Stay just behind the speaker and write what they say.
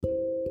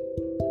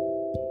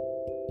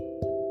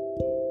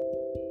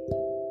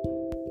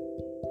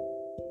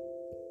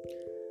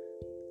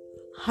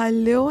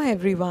Hello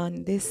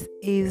everyone, this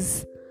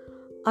is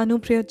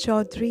Anupriya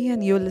Chaudhary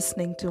and you're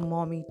listening to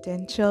Mommy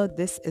Tenture.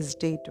 This is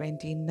day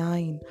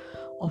 29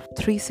 of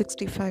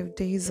 365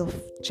 days of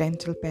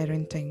gentle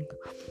parenting.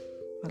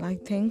 Well, I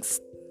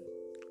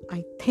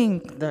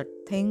think that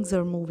things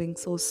are moving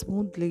so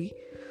smoothly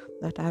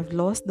that I've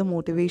lost the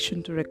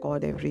motivation to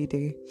record every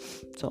day.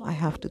 So I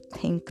have to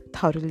think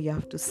thoroughly, I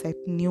have to set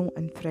new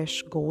and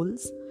fresh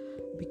goals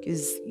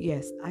because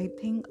yes, I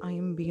think I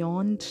am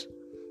beyond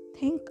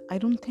I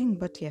don't think,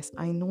 but yes,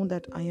 I know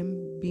that I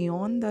am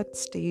beyond that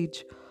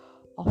stage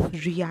of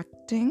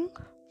reacting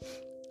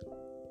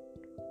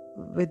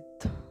with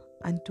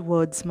and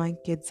towards my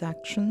kids'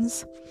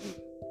 actions.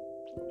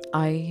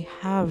 I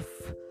have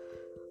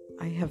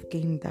I have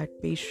gained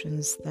that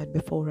patience that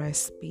before I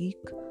speak,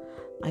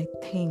 I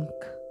think,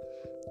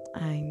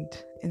 and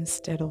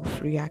instead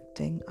of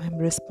reacting, I'm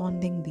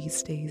responding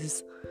these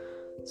days.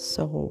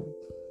 So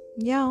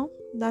yeah,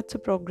 that's a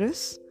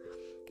progress.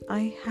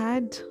 I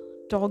had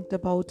talked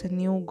about a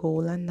new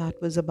goal, and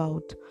that was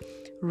about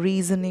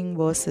reasoning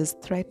versus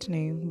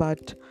threatening,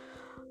 but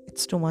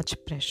it's too much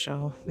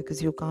pressure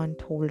because you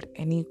can't hold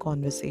any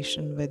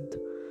conversation with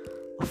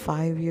a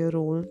 5-year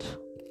old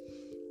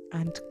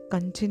and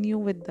continue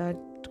with that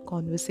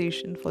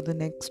conversation for the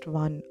next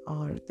 1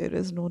 hour. There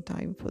is no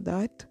time for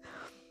that.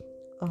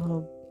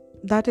 Uh,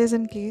 that is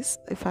in case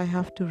if I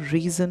have to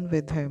reason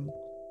with him.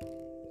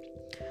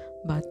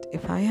 But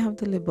if I have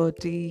the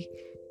liberty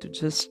to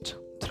just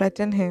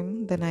threaten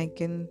him, then I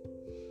can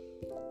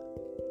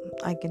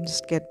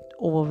just get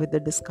over with the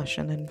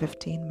discussion in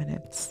 15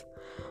 minutes.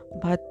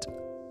 But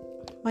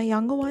my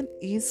younger one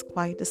is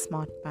quite a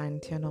smart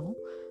pant.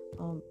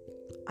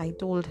 I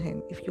told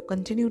him, if you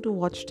continue to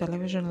watch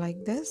television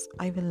like this,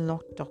 I will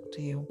not talk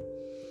to you.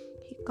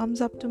 He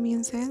comes up to me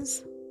and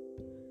says,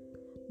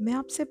 मैं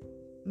आपसे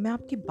मैं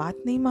आपकी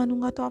बात नहीं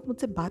मानूंगा तो आप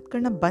मुझसे बात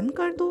करना बंद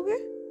कर दोगे?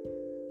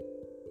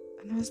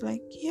 And I was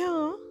like,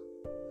 yeah,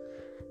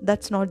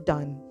 that's not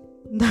done.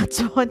 That's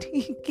what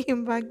he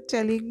came back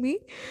telling me.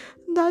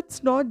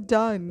 That's not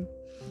done.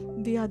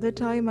 The other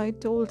time I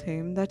told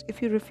him that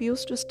if you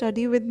refuse to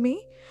study with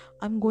me,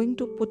 I'm going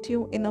to put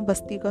you in a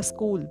Bastika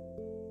school.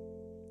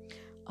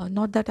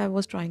 Not that I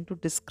was trying to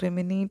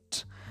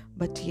discriminate,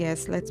 but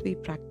yes, let's be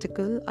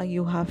practical.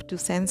 You have to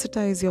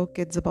sensitize your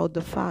kids about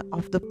the fact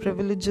of the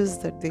privileges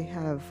that they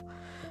have,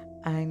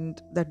 and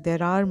that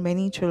there are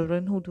many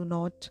children who do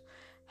not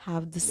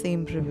have the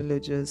same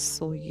privileges.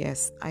 So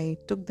yes, I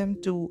took them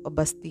to a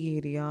Basti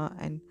area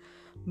and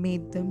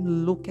made them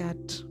look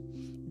at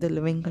the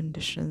living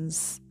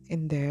conditions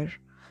in there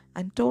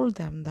and told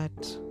them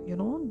that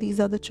these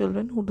are the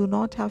children who do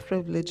not have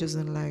privileges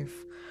in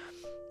life,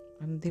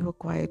 and they were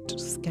quite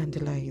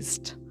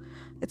scandalized.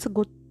 It's a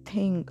good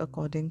thing,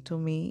 according to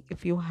me.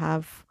 If you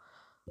have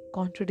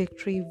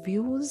contradictory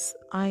views,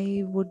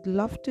 I would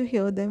love to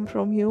hear them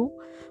from you.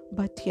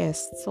 But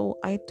yes, so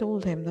I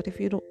told him that if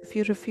you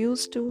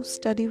refuse to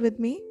study with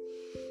me,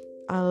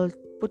 I'll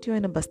put you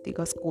in a Basti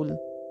ka school.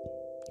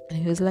 And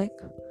he was like,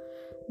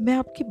 मैं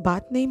आपकी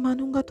बात नहीं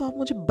मानूंगा तो आप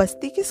मुझे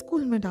बस्ती के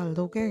school में डाल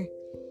दोगे?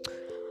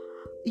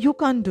 You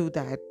can't do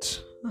that.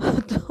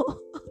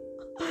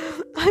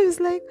 I was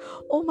like,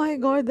 oh my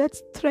god,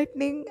 that's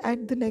threatening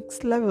at the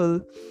next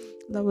level.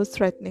 That was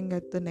threatening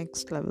at the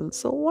next level.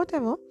 So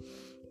whatever.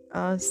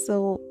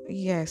 So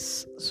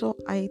yes. So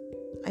I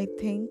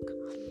think,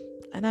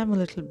 and I'm a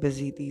little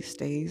busy these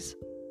days.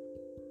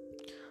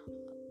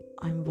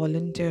 I'm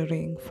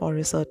volunteering for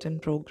a certain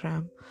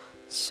program,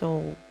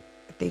 so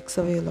it takes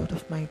away a lot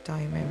of my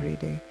time every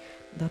day.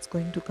 That's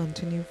going to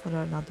continue for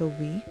another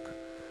week.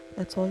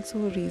 That's also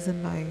a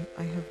reason why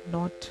I have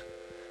not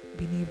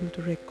been able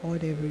to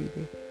record every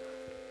day.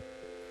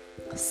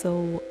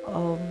 So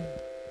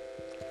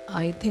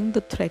I think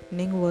the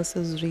threatening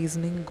versus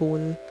reasoning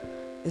goal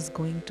is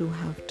going to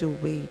have to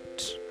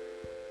wait,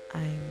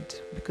 and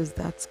because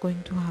that's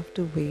going to have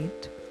to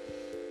wait,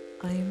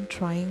 I am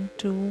trying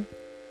to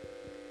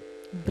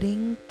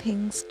bring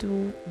things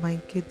to my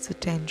kids'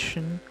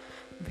 attention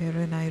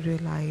wherein I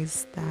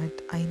realize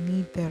that I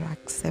need their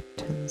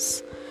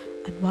acceptance.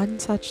 And one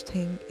such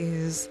thing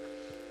is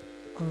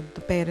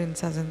the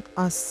parents, as in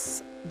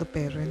us, the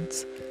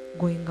parents,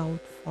 going out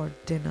for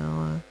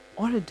dinner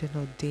or a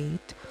dinner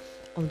date.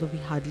 Although we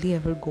hardly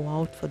ever go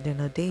out for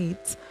dinner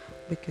dates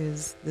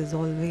because there's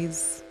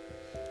always,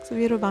 so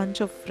we're a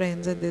bunch of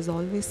friends and there's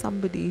always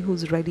somebody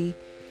who's ready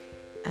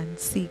and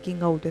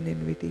seeking out an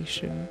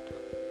invitation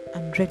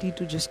and ready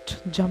to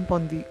just jump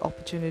on the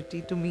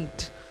opportunity to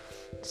meet.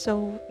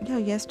 So yeah,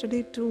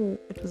 yesterday too,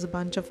 it was a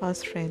bunch of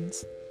us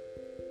friends,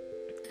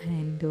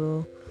 and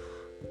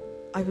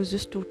I was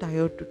just too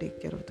tired to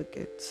take care of the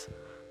kids.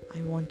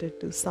 I wanted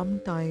to some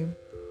time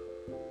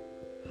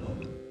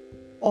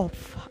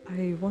off.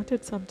 I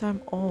wanted some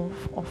time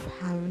off of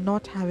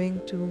not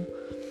having to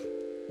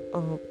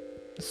uh,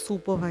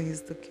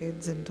 supervise the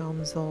kids in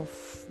terms of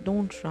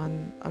don't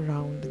run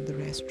around in the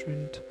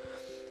restaurant,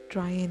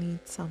 try and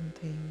eat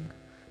something,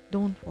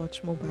 don't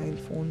watch mobile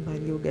phone while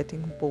you're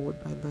getting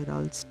bored by the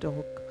adults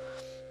talk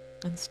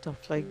and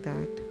stuff like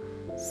that.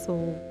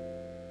 So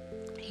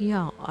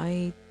yeah,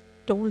 I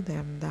told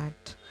them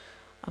that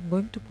I'm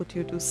going to put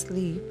you to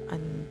sleep,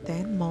 and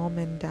then mom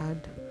and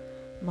dad,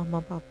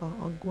 mama, papa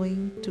are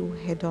going to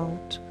head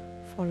out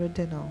for a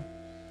dinner.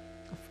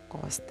 Of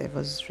course, there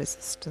was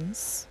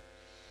resistance.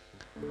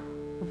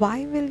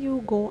 Why will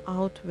you go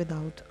out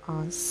without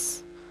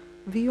us?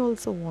 We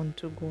also want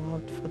to go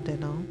out for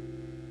dinner.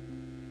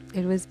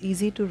 It was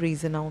easy to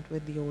reason out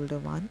with the older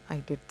one. I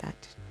did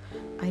that.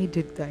 I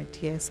did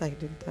that. Yes, I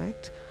did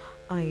that.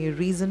 I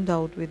reasoned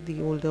out with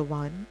the older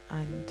one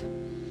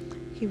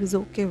and he was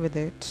okay with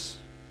it.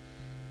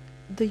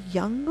 The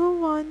younger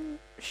one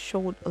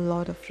showed a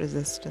lot of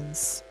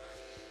resistance.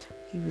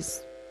 He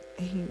was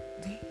he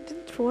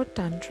didn't throw a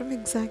tantrum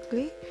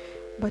exactly,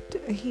 but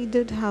he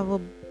did have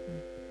a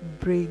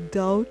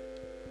breakdown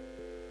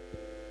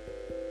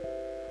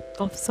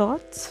of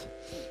sorts.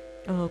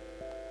 Uh,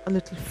 a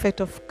little fit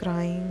of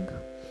crying,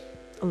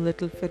 a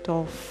little fit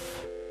of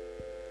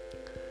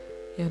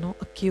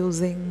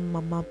accusing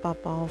mama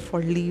papa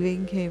for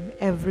leaving him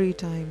every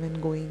time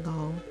and going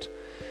out.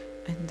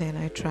 And then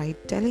I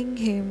tried telling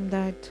him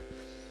that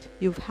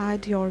you've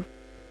had your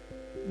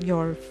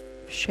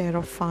share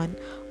of fun.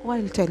 Oh,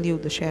 I'll tell you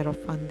the share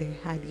of fun they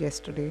had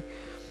yesterday.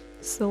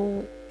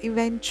 So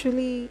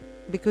eventually,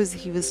 because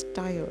he was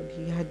tired,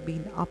 he had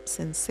been up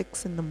since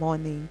 6 in the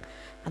morning,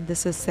 and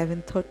this is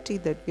 7:30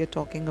 that we are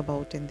talking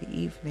about in the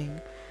evening,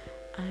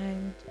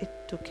 and it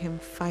took him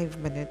 5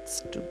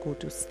 minutes to go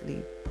to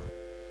sleep.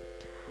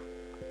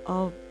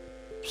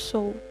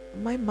 So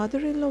my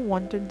mother-in-law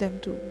wanted them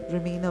to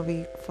remain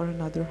awake for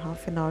another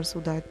half an hour so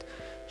that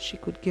she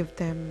could give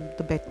them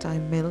the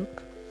bedtime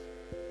milk,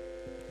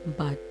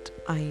 but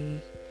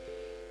I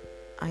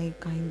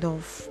kind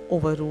of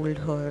overruled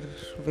her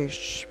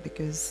wish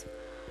because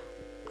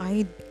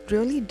I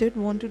really did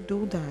want to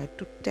do that,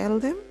 to tell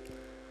them,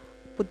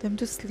 put them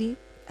to sleep,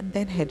 and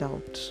then head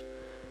out.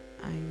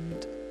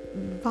 And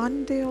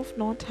one day of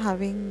not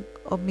having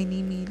a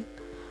mini meal,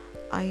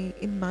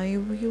 in my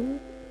view,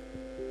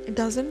 it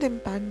doesn't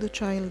impact the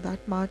child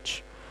that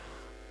much,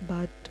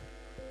 but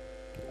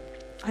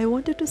I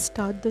wanted to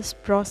start this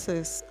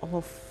process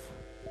of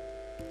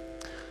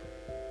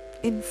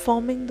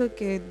informing the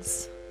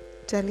kids,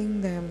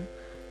 telling them,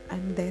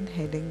 and then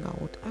heading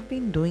out. I've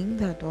been doing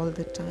that all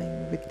the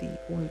time with the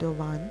older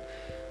one.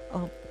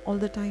 All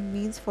the time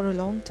means for a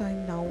long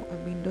time now.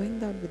 I've been doing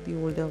that with the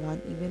older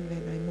one, even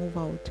when I move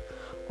out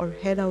or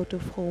head out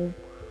of home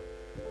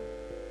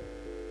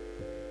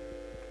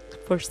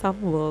for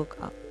some work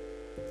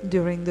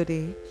during the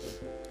day.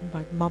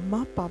 But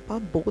mama, papa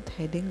both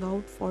heading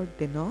out for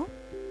dinner,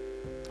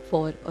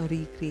 for a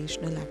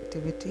recreational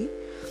activity,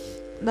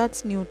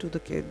 that's new to the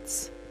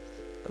kids.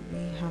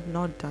 We have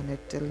not done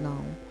it till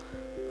now.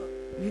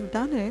 We've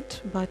done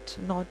it, but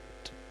not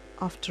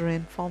after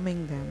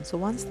informing them. So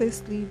once they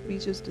sleep, we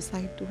just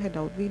decide to head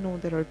out. We know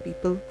there are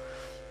people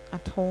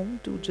at home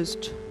to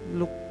just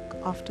look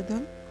after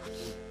them,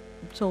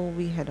 so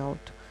we head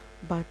out.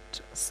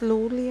 But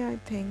slowly, I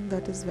think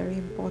that is very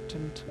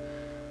important.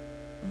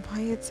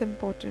 Why it's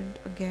important?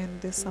 Again,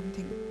 there's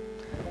something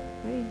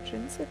very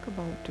intrinsic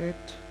about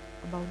it,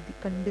 about the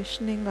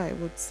conditioning, I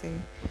would say.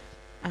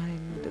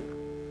 And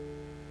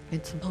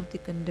it's about the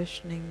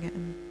conditioning,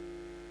 and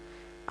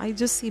I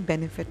just see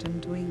benefit in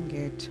doing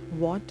it.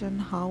 What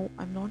and how,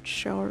 I'm not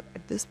sure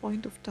at this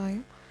point of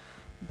time,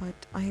 but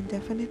I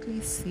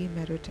definitely see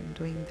merit in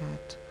doing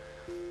that.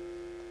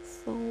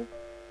 So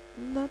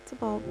that's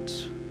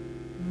about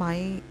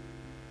my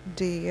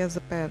day as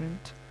a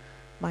parent,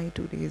 my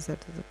 2 days as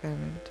a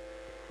parent.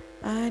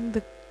 And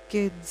the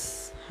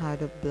kids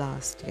had a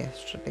blast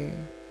yesterday.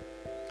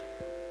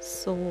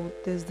 So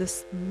there's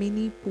this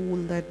mini pool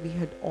that we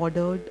had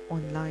ordered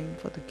online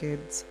for the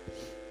kids,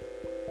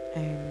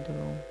 and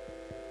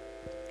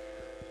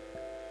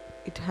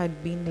it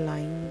had been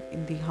lying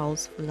in the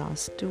house for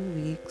last 2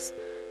 weeks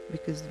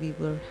because we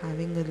were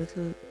having a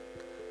little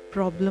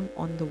problem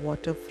on the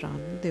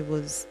waterfront. There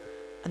was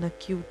an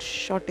acute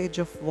shortage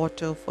of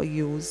water for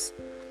use,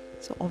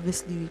 so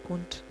obviously we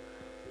couldn't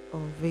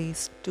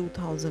waste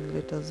 2000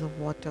 liters of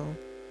water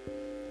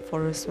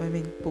for a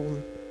swimming pool,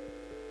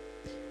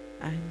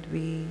 and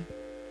we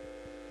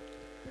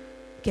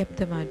kept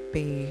them at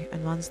bay.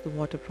 And once the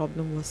water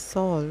problem was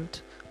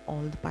solved,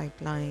 all the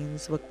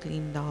pipelines were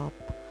cleaned up,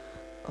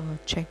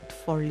 checked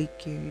for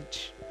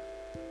leakage,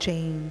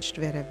 changed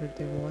wherever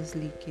there was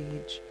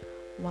leakage.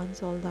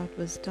 Once all that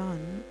was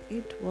done,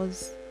 it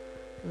was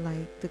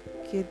like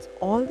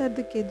all that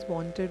the kids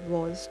wanted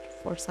was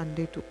for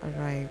Sunday to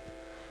arrive.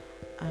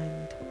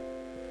 And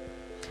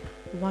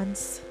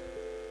once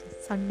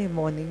Sunday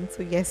morning,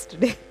 so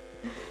yesterday,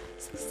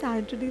 so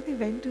Saturday they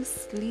went to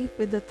sleep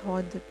with the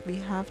thought that we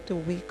have to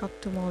wake up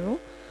tomorrow,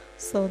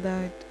 so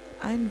that,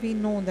 and we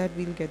know that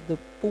we'll get the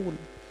pool.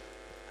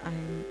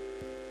 And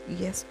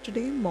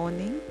yesterday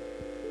morning,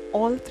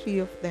 all three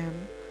of them,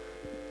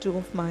 two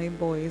of my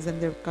boys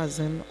and their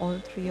cousin, all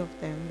three of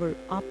them were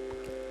up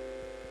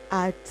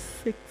at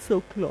 6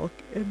 o'clock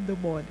in the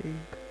morning.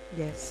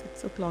 Yes,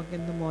 6 o'clock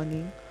in the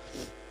morning.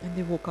 And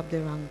they woke up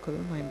their uncle,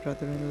 my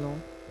brother in law,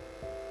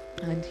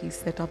 and he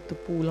set up the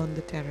pool on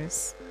the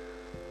terrace.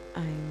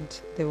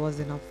 And there was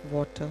enough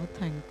water,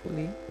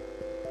 thankfully.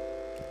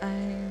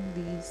 And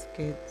these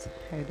kids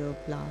had a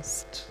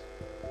blast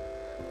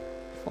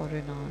for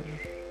an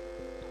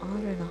hour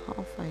and a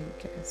half, I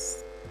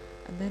guess.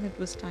 And then it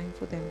was time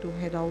for them to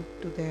head out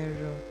to their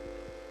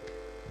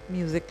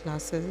music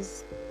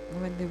classes.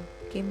 When they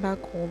came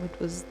back home, it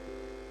was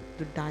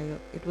the dire.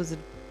 It was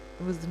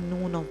the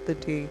noon of the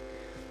day,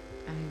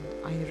 and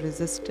I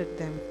resisted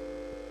them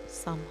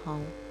somehow.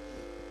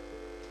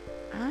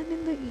 And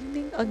in the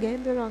evening,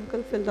 again, their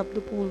uncle filled up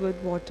the pool with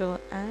water,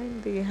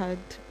 and they had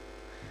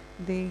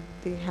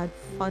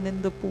fun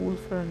in the pool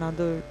for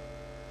another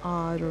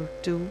hour or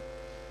two.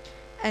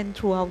 And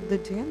throughout the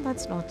day, and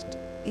that's not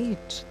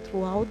it.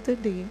 Throughout the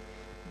day,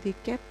 they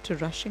kept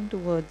rushing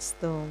towards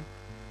the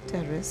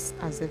terrace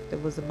as if there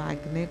was a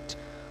magnet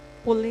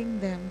pulling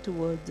them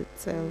towards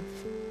itself.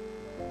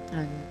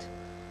 And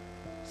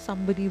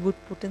somebody would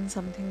put in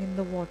something in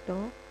the water,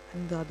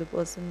 and the other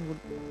person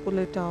would pull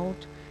it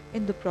out,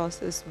 in the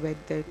process wet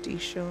their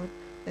t-shirt,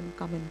 then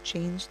come and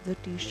change the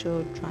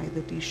t-shirt, try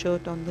the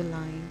t-shirt on the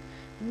line,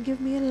 and give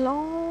me a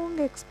long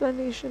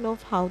explanation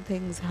of how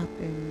things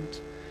happened,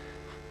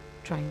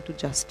 trying to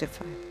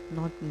justify,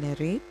 not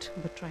narrate,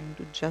 but trying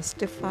to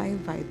justify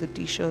why the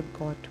t-shirt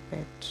got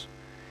wet.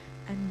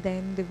 And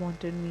then they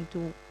wanted me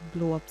to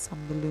blow up some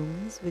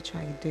balloons, which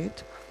I did.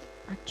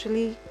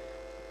 Actually,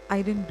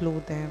 I didn't blow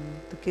them.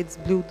 The kids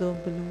blew the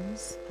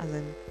balloons, as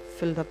in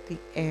filled up the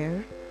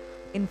air,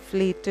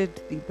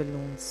 inflated the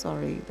balloons.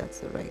 Sorry, that's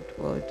the right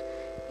word.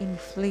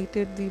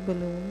 Inflated the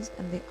balloons,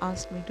 and they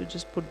asked me to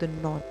just put the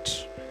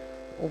knot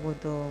over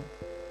the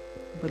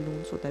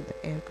balloon so that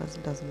the air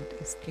doesn't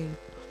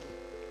escape.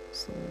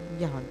 So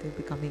yeah, they're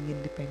becoming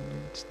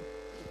independent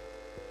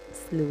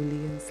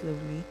slowly and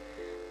slowly,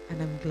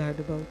 and I'm glad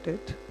about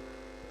it.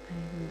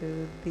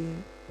 And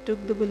they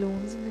took the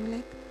balloons and they were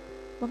like,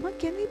 Mama,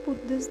 can we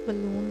put these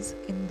balloons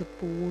in the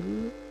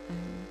pool?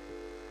 And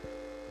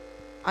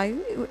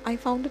I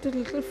found it a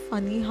little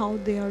funny how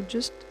they are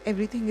just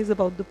everything is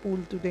about the pool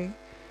today.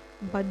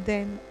 But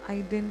then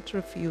I didn't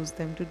refuse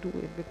them to do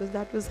it because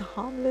that was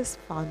harmless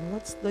fun.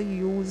 What's the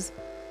use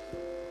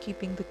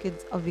keeping the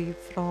kids away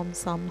from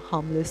some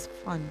harmless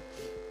fun?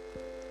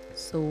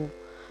 So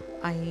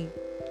I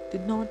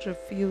did not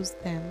refuse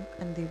them,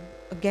 and they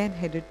again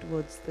headed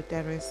towards the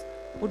terrace,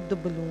 put the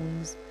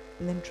balloons,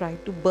 and then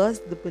tried to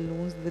burst the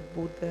balloons with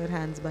both their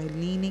hands by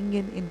leaning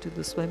in into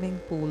the swimming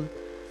pool.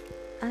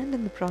 And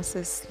in the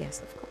process,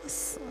 yes, of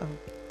course,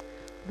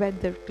 wet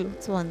their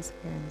clothes once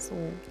again. So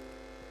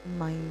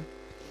my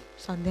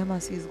Sandhya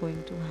Masi is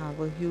going to have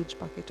a huge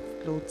bucket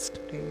of clothes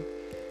today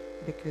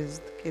because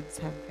the kids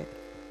have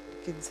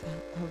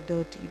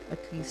dirtied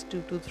at least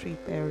 2 to 3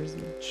 pairs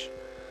each.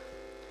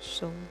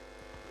 So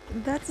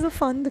that's the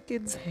fun the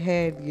kids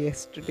had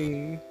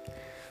yesterday.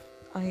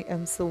 I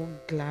am so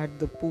glad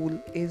the pool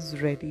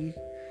is ready,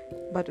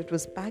 but it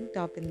was packed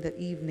up in the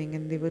evening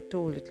and they were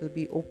told it will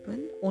be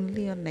open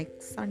only on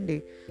next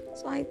Sunday.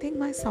 So I think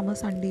my summer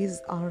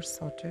Sundays are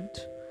sorted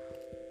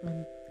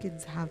and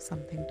kids have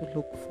something to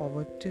look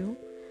forward to.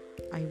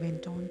 I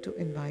went on to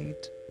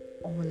invite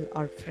all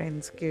our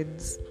friends'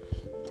 kids,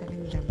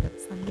 telling them that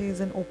Sunday is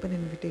an open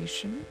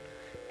invitation.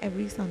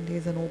 Every Sunday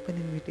is an open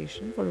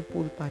invitation for a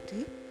pool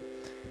party,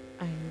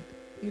 and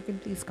you can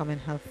please come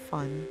and have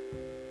fun.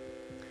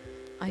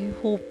 I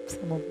hope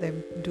some of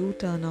them do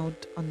turn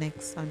out on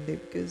next Sunday,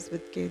 because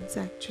with kids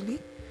actually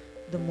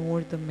the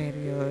more the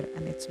merrier,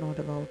 and it's not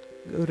about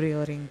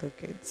rearing the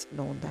kids.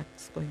 No,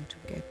 that's going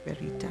to get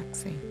very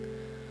taxing.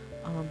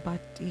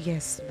 But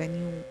yes, when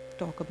you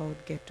talk about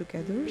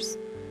get-togethers,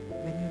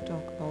 when you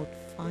talk about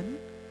fun,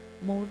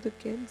 more the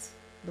kids,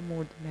 the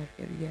more the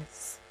merrier.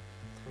 Yes,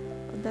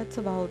 that's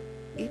about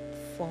it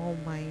for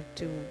my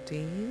 2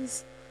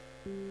 days.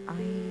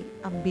 I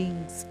am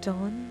being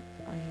stern.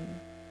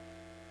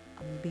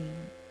 I'm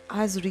being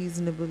as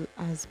reasonable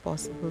as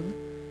possible,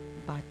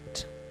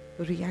 but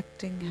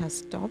reacting has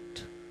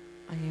stopped.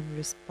 I am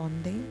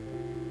responding,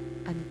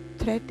 and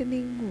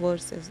threatening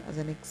versus as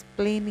an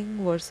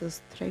explaining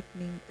versus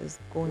threatening is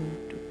going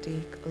to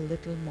take a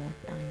little more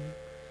time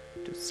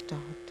to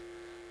start.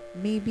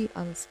 Maybe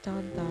I'll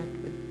start that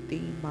with the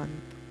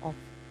month of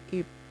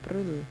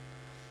April,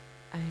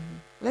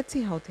 and let's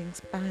see how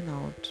things pan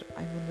out.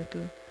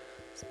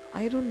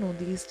 I don't know,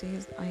 these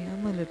days I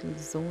am a little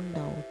zoned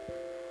out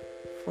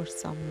for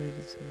some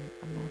reason.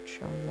 I'm not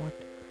sure what.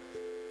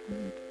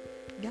 And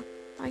yeah,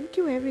 thank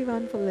you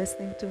everyone for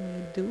listening to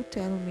me. Do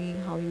tell me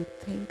how you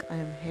think I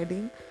am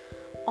heading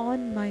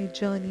on my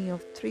journey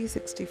of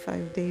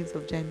 365 days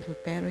of gentle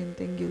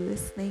parenting. You're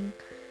listening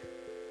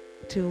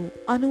to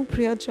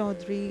Anupriya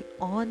Chaudhary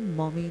on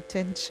Mommy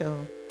Tincture.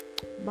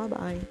 Bye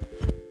bye.